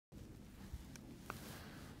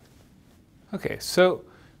Okay, so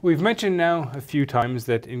we've mentioned now a few times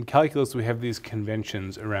that in calculus we have these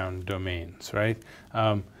conventions around domains, right?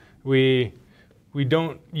 We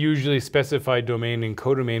don't usually specify domain and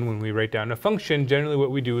codomain when we write down a function. Generally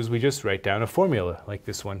what we do is we just write down a formula like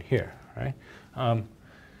this one here, right?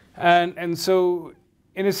 And so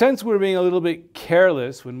in a sense we're being a little bit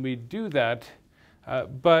careless when we do that,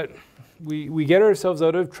 but we get ourselves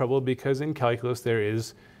out of trouble because in calculus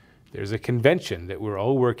there's a convention that we're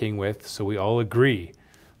all working with, so we all agree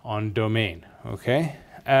on domain, okay?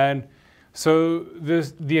 And so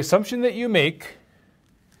the assumption that you make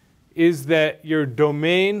is that your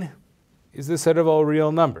domain is the set of all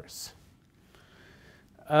real numbers.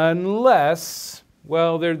 Unless,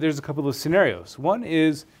 well, there's a couple of scenarios. One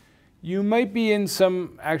is you might be in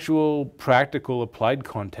some actual practical applied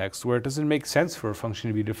context where it doesn't make sense for a function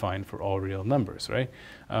to be defined for all real numbers, right?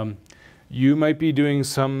 You might be doing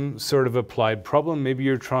some sort of applied problem. Maybe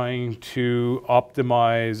you're trying to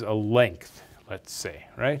optimize a length, let's say,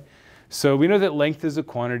 right? So we know that length is a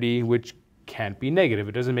quantity which can't be negative.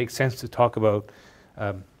 It doesn't make sense to talk about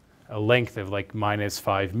a length of like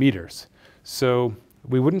 -5 meters. So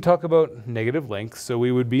we wouldn't talk about negative length, so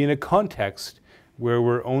we would be in a context where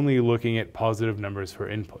we're only looking at positive numbers for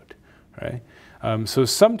input, right? So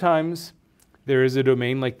sometimes there is a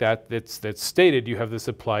domain like that that's stated. You have this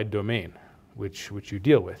applied domain, which you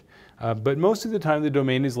deal with. But most of the time the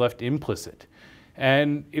domain is left implicit.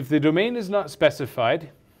 And if the domain is not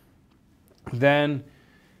specified, then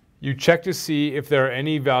you check to see if there are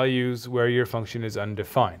any values where your function is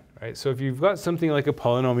undefined, right? So if you've got something like a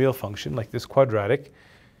polynomial function, like this quadratic,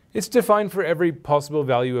 it's defined for every possible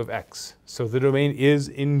value of x. So the domain is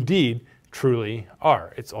indeed truly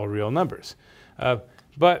R. It's all real numbers.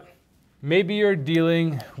 But maybe you're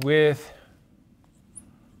dealing with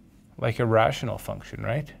like a rational function,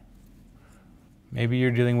 right? Maybe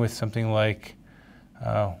you're dealing with something like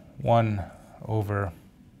 1 over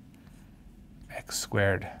x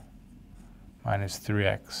squared minus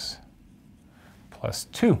 3x plus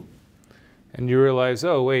 2. And you realize,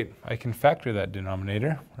 oh, wait, I can factor that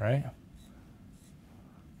denominator, right?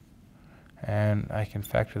 And I can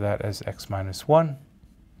factor that as x minus 1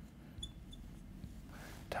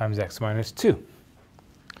 times x minus 2.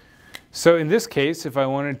 So in this case, if I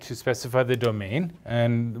wanted to specify the domain,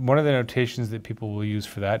 and one of the notations that people will use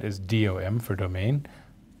for that is DOM for domain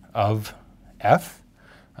of f.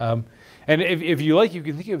 And if you like, you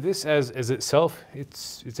can think of this as itself,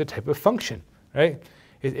 it's a type of function, right?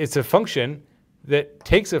 It's a function that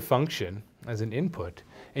takes a function as an input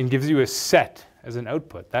and gives you a set as an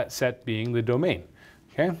output, that set being the domain,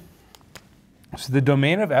 okay? So the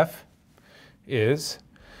domain of f is,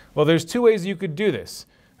 well, there's two ways you could do this.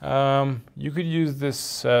 You could use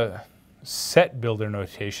this set builder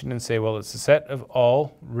notation and say, well, it's a set of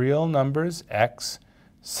all real numbers x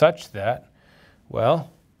such that,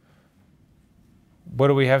 well, what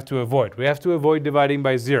do we have to avoid? We have to avoid dividing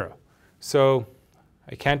by 0. So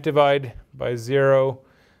I can't divide by 0.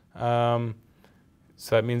 So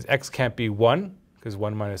that means x can't be 1, because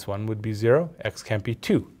 1 minus 1 would be 0. X can't be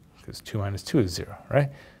 2, because 2 minus 2 is 0, right?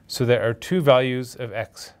 So there are two values of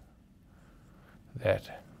x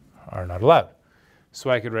that are not allowed. So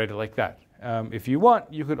I could write it like that. If you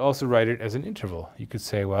want, you could also write it as an interval. You could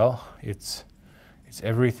say, well, it's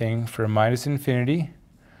everything from minus infinity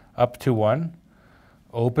up to 1,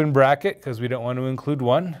 open bracket, because we don't want to include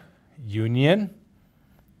 1, union,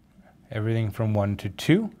 everything from 1 to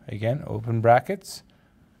 2, again, open brackets,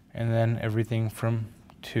 and then everything from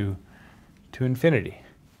 2 to infinity.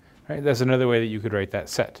 Right? That's another way that you could write that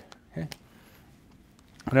set. Okay?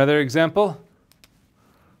 Another example,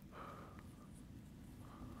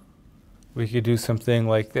 we could do something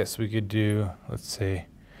like this. We could do, let's say,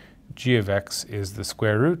 g of x is the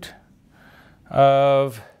square root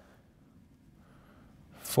of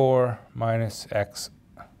 4 minus x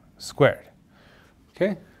squared.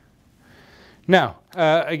 Okay? Now,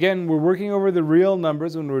 again, we're working over the real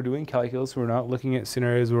numbers when we're doing calculus. We're not looking at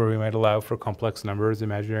scenarios where we might allow for complex numbers.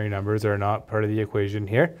 Imaginary numbers are not part of the equation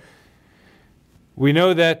here. We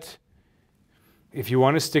know that if you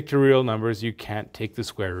want to stick to real numbers, you can't take the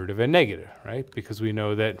square root of a negative, right? Because we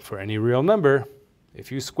know that for any real number,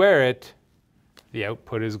 if you square it, the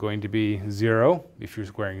output is going to be 0 if you're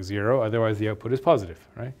squaring 0. Otherwise, the output is positive,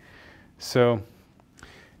 right? So,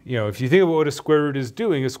 you know, if you think about what a square root is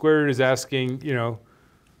doing, a square root is asking, you know,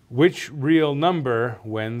 which real number,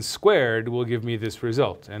 when squared, will give me this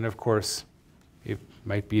result? And of course, it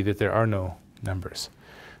might be that there are no numbers.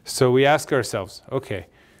 So we ask ourselves, okay,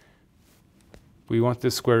 we want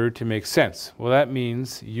this square root to make sense. Well, that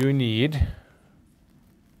means you need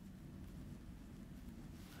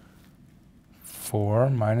 4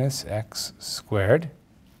 minus x squared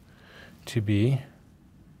to be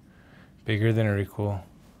bigger than or equal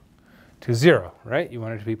to 0, right? You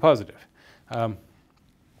want it to be positive.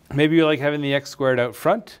 Maybe you like having the x squared out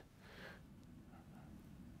front.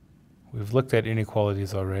 We've looked at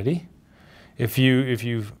inequalities already. If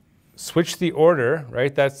you switch the order,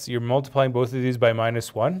 right, you're multiplying both of these by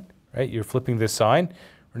 -1, right? You're flipping the sign.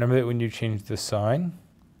 Remember that when you change the sign,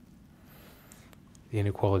 the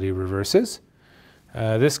inequality reverses.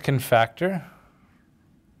 This can factor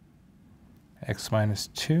x minus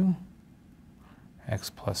 2, x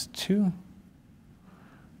plus 2.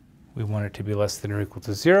 We want it to be less than or equal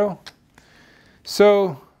to 0.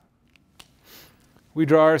 So we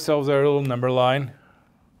draw ourselves our little number line.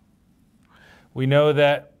 We know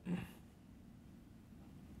that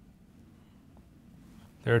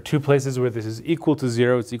there are two places where this is equal to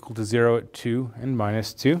 0. It's equal to 0 at 2 and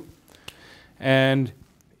minus 2. And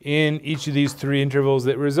in each of these three intervals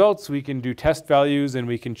that results, we can do test values and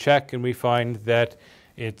we can check, and we find that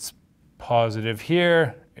it's positive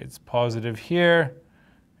here, it's positive here,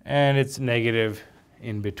 and it's negative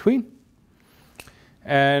in between.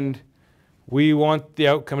 And we want the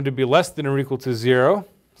outcome to be less than or equal to 0.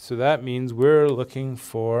 So that means we're looking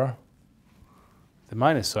for the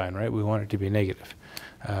minus sign, right? We want it to be negative.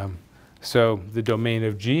 So the domain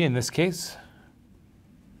of G in this case.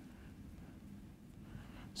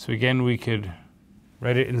 So again, we could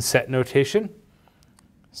write it in set notation.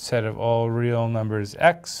 Set of all real numbers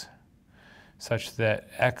x, such that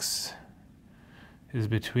x is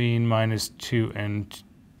between -2 and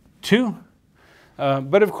 2.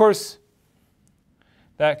 But of course,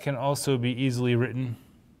 that can also be easily written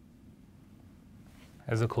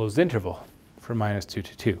as a closed interval from -2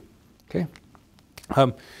 to 2. Okay.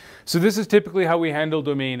 So this is typically how we handle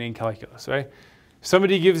domain in calculus, right?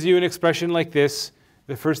 Somebody gives you an expression like this.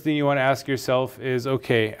 The first thing you want to ask yourself is,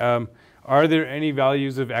 okay, are there any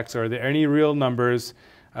values of x? Are there any real numbers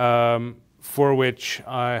for which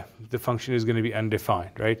the function is going to be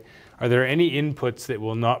undefined, right? Are there any inputs that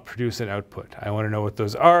will not produce an output? I want to know what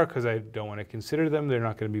those are because I don't want to consider them. They're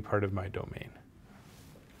not going to be part of my domain.